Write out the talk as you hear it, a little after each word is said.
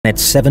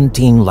It's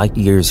 17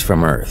 light-years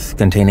from Earth,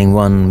 containing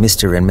one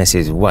Mr. and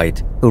Mrs.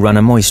 White, who run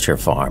a moisture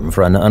farm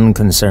for an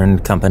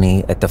unconcerned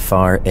company at the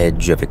far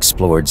edge of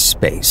explored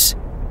space.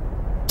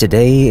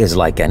 Today is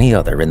like any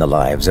other in the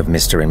lives of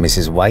Mr. and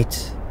Mrs.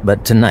 White,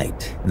 but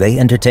tonight they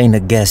entertain a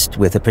guest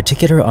with a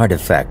particular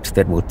artifact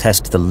that will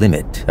test the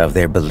limit of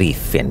their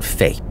belief in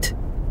fate.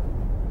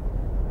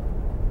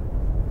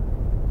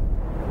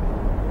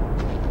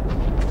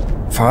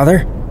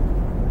 Father?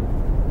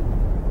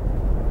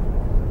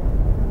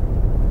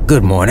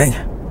 Good morning.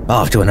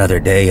 Off to another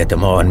day at the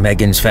Ma and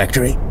Megan's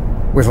factory?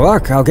 With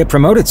luck, I'll get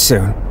promoted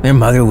soon. Your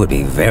mother would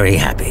be very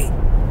happy.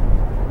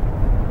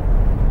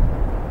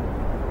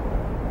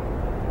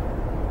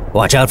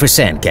 Watch out for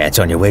sandcats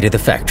on your way to the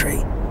factory.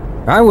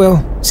 I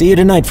will. See you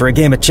tonight for a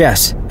game of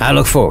chess. I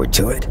look forward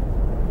to it.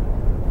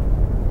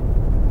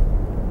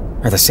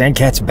 Are the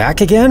sandcats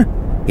back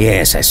again?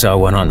 Yes, I saw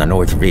one on the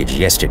North Ridge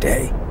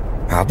yesterday.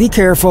 I'll be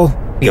careful.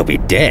 You'll be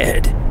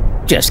dead.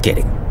 Just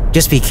kidding.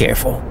 Just be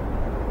careful.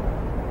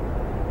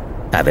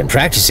 I've been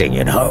practicing,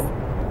 you know.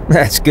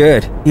 That's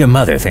good. Your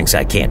mother thinks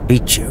I can't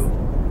beat you.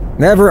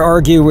 Never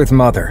argue with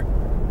Mother.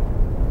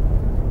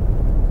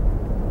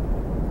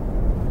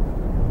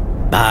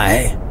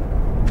 Bye.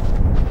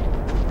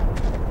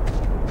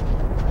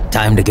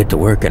 Time to get to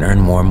work and earn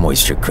more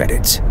moisture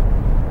credits.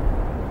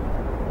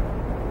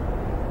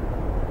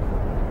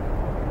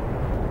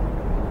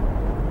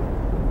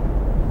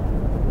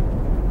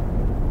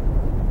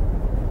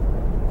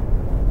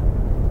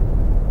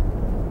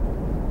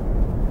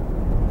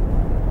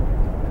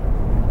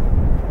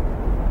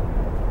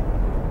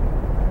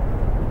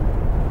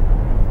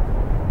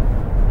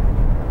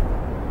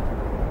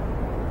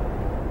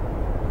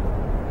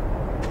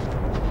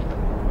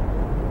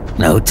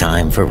 No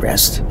time for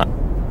rest.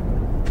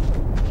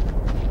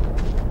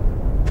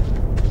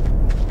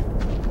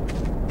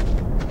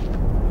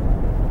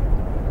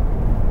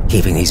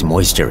 Keeping these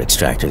moisture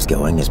extractors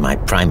going is my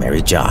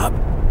primary job.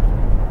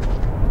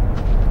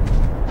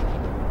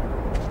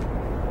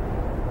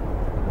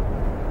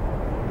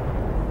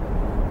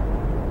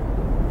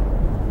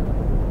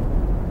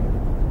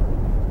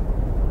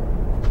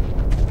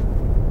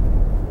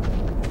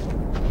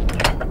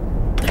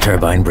 The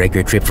turbine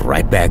breaker tripped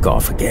right back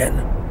off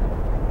again.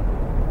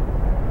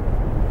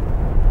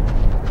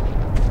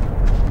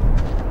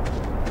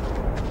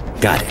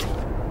 Got it.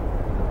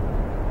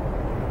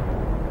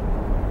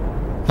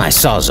 My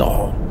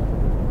sawzall.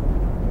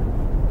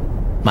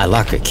 My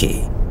locker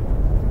key.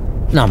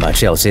 Not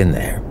much else in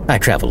there. I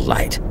travel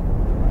light.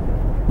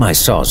 My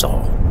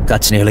sawzall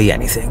cuts nearly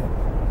anything.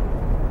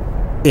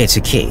 It's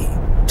a key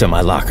to my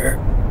locker.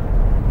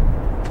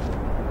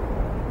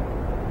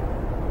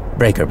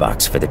 Breaker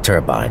box for the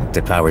turbine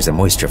that powers the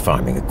moisture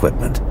farming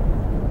equipment.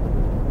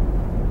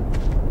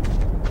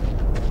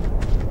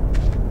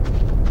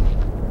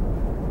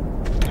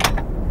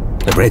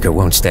 The breaker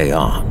won't stay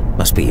on.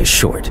 Must be a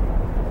short.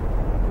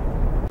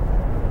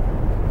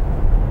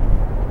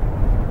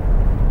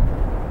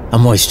 A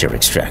moisture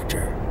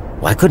extractor.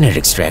 Why couldn't it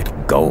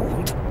extract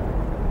gold?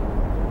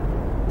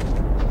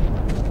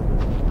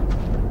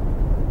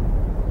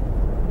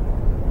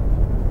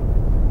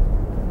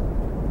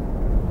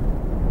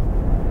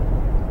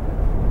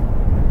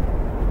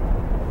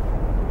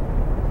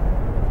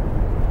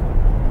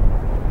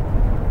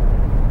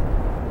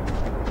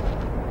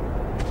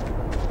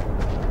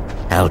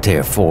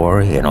 Altair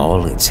 4 in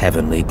all its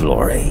heavenly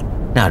glory.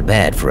 Not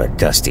bad for a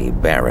dusty,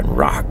 barren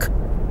rock.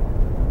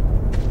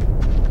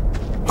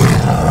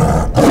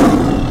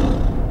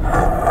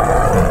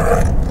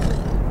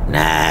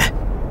 Nah.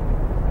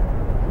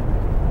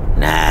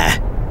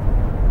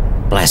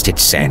 Blasted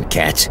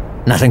sandcats.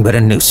 Nothing but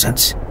a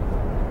nuisance.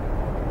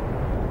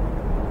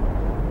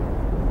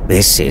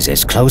 This is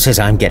as close as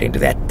I'm getting to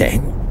that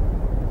thing.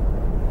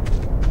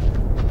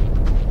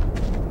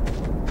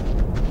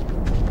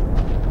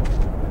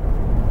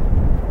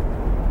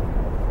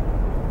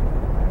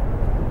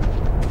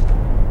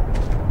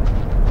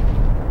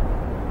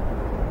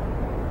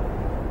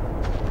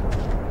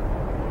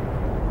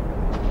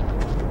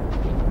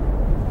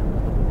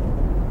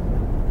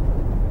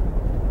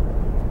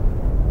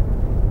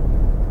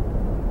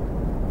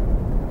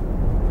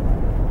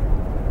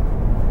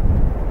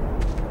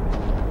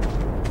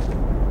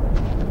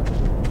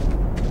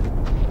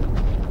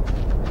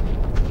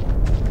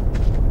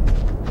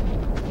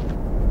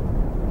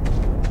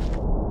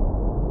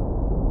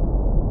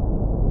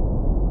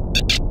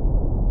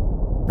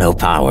 No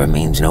power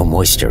means no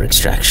moisture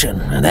extraction,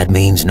 and that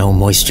means no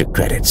moisture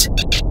credits.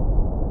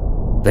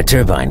 The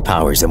turbine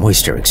powers the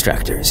moisture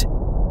extractors.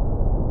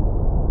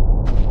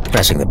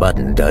 Pressing the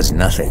button does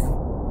nothing.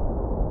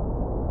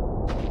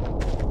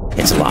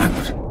 It's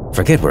locked.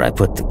 Forget where I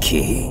put the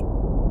key.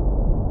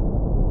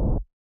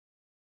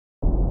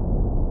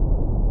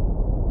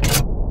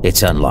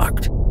 It's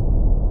unlocked.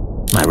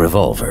 My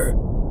revolver.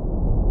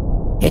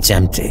 It's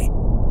empty.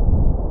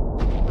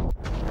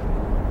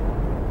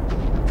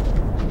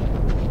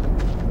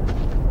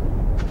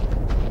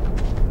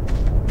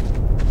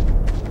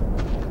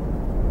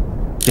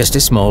 Just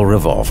a small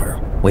revolver.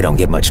 We don't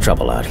get much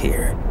trouble out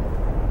here.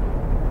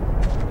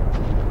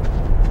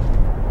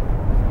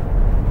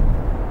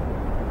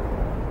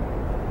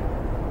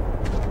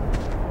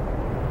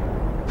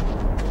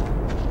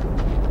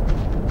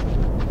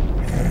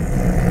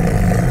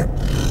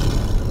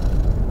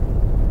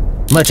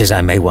 Much as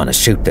I may want to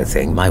shoot the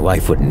thing, my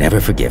wife would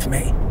never forgive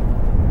me.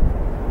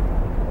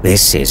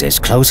 This is as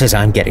close as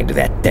I'm getting to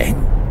that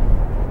thing.